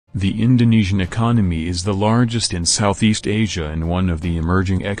The Indonesian economy is the largest in Southeast Asia and one of the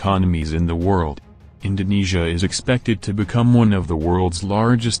emerging economies in the world. Indonesia is expected to become one of the world's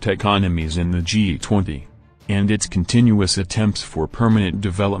largest economies in the G20, and its continuous attempts for permanent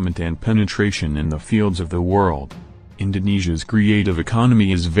development and penetration in the fields of the world. Indonesia's creative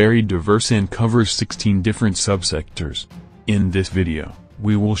economy is very diverse and covers 16 different subsectors. In this video,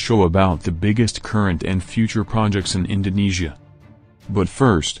 we will show about the biggest current and future projects in Indonesia. But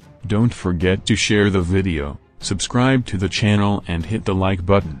first, don't forget to share the video, subscribe to the channel and hit the like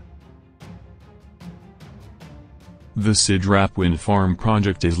button. The Sidrap wind farm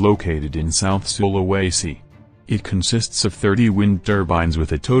project is located in South Sulawesi. It consists of 30 wind turbines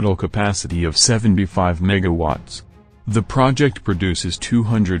with a total capacity of 75 megawatts. The project produces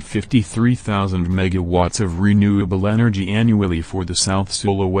 253,000 megawatts of renewable energy annually for the South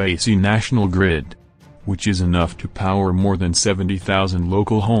Sulawesi national grid, which is enough to power more than 70,000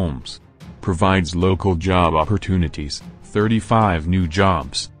 local homes. Provides local job opportunities, 35 new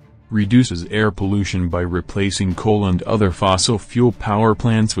jobs. Reduces air pollution by replacing coal and other fossil fuel power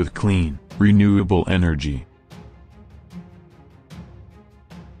plants with clean, renewable energy.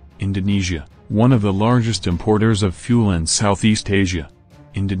 Indonesia, one of the largest importers of fuel in Southeast Asia.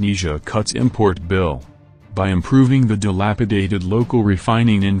 Indonesia cuts import bill by improving the dilapidated local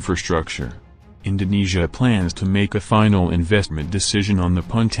refining infrastructure. Indonesia plans to make a final investment decision on the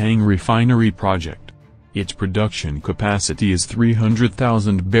Puntang Refinery project. Its production capacity is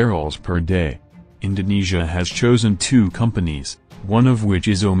 300,000 barrels per day. Indonesia has chosen 2 companies, one of which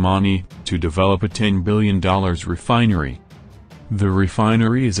is Omani, to develop a $10 billion refinery. The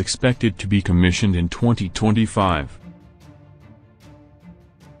refinery is expected to be commissioned in 2025.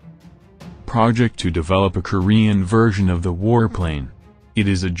 Project to develop a Korean version of the Warplane. It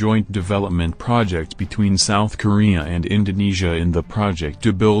is a joint development project between South Korea and Indonesia in the project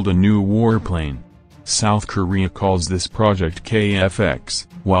to build a new warplane. South Korea calls this project KFX,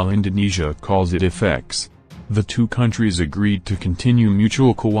 while Indonesia calls it IFX. The 2 countries agreed to continue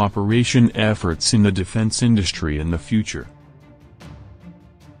mutual cooperation efforts in the defense industry in the future.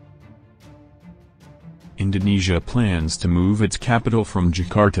 Indonesia plans to move its capital from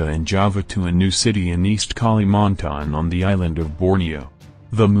Jakarta in Java to a new city in East Kalimantan on the island of Borneo.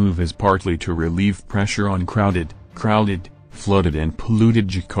 The move is partly to relieve pressure on crowded, flooded and polluted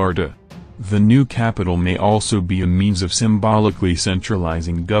Jakarta. The new capital may also be a means of symbolically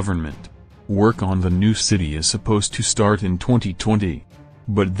centralizing government. Work on the new city is supposed to start in 2020.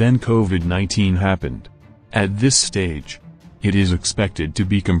 But then COVID-19 happened. At this stage, it is expected to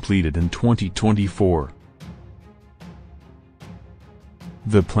be completed in 2024.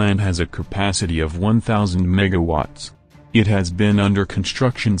 The plant has a capacity of 1,000 megawatts. It has been under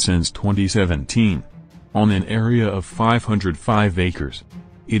construction since 2017. On an area of 505 acres.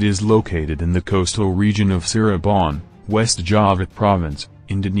 It is located in the coastal region of Cirebon, West Java Province,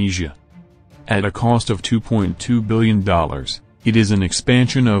 Indonesia. At a cost of $2.2 billion, it is an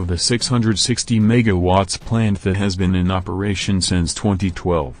expansion of the 660 megawatts plant that has been in operation since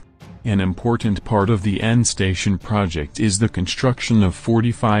 2012. An important part of the end station project is the construction of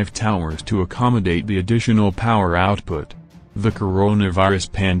 45 towers to accommodate the additional power output. The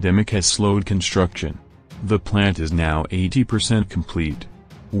coronavirus pandemic has slowed construction. The plant is now 80% complete.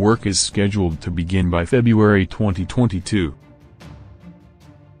 Work is scheduled to begin by February 2022.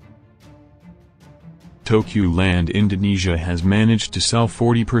 Tokyo Land Indonesia has managed to sell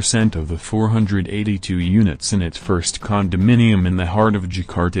 40% of the 482 units in its first condominium in the heart of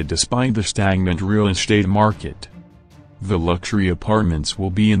Jakarta despite the stagnant real estate market. The luxury apartments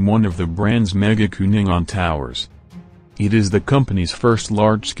will be in one of the brand's mega Kuningan towers. It is the company's first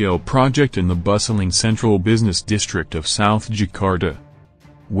large-scale project in the bustling central business district of South Jakarta,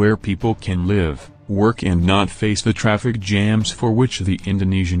 where people can live, work and not face the traffic jams for which the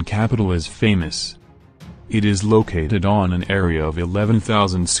Indonesian capital is famous. It is located on an area of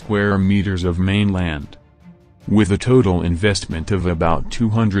 11,000 square meters of mainland, with a total investment of about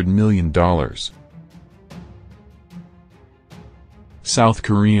 $200 million. South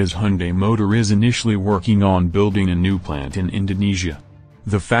Korea's Hyundai Motor is initially working on building a new plant in Indonesia.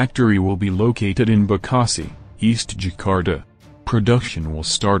 The factory will be located in Bekasi, East Jakarta. Production will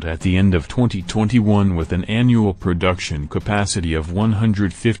start at the end of 2021 with an annual production capacity of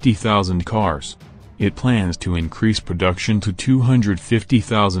 150,000 cars. It plans to increase production to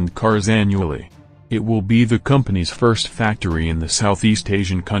 250,000 cars annually. It will be the company's first factory in the Southeast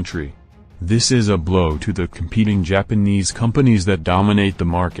Asian country. This is a blow to the competing Japanese companies that dominate the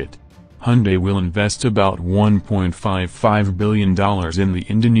market. Hyundai will invest about $1.55 billion in the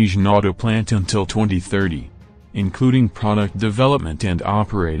Indonesian auto plant until 2030. including product development and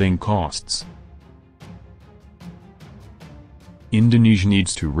operating costs. Indonesia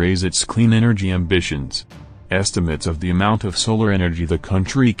needs to raise its clean energy ambitions. Estimates of the amount of solar energy the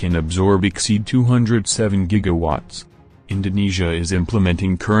country can absorb exceed 207 gigawatts. Indonesia is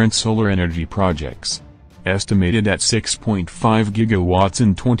implementing current solar energy projects, estimated at 6.5 gigawatts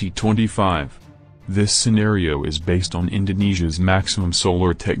in 2025. This scenario is based on Indonesia's maximum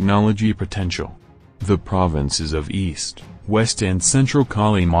solar technology potential. The provinces of East, West and Central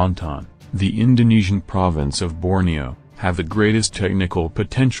Kalimantan, the Indonesian province of Borneo, have the greatest technical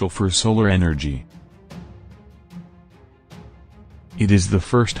potential for solar energy. It is the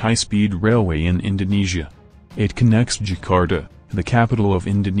first high-speed railway in Indonesia. It connects Jakarta, the capital of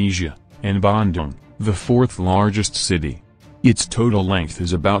Indonesia, and Bandung, the fourth largest city. Its total length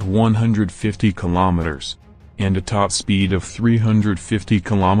is about 150 kilometers, and a top speed of 350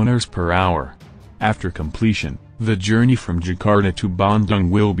 kilometers per hour. After completion, the journey from Jakarta to Bandung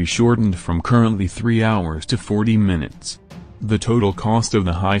will be shortened from currently 3 hours to 40 minutes. The total cost of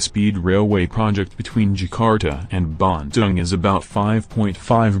the high-speed railway project between Jakarta and Bandung is about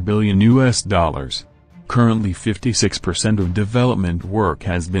 $5.5 billion. Currently 56% of development work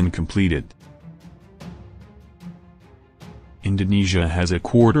has been completed. Indonesia has a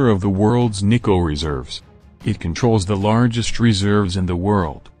quarter of the world's nickel reserves. It controls the largest reserves in the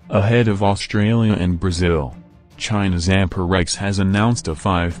world, ahead of Australia and Brazil. China's Amperex has announced a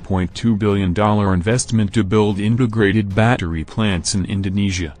 $5.2 billion investment to build integrated battery plants in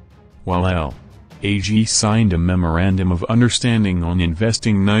Indonesia, while LG signed a memorandum of understanding on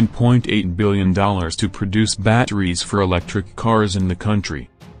investing $9.8 billion to produce batteries for electric cars in the country.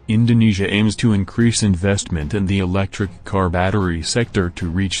 Indonesia aims to increase investment in the electric car battery sector to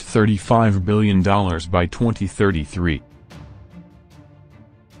reach $35 billion by 2033.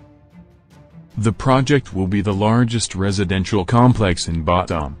 The project will be the largest residential complex in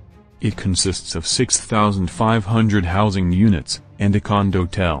Batam. It consists of 6,500 housing units, and a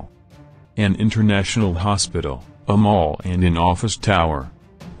condotel, an international hospital, a mall and an office tower.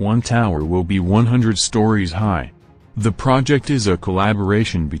 One tower will be 100 stories high. The project is a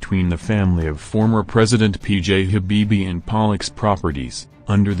collaboration between the family of former President P.J. Habibie and Pollex Properties,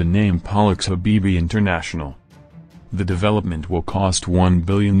 under the name Pollex Habibie International. The development will cost $1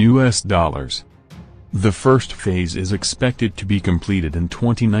 billion. The first phase is expected to be completed in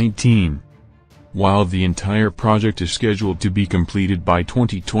 2019, while the entire project is scheduled to be completed by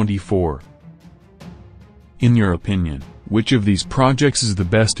 2024. In your opinion, which of these projects is the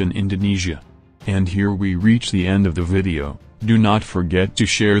best in Indonesia? And here we reach the end of the video. Do not forget to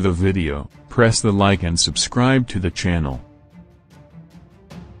share the video, press the like and subscribe to the channel.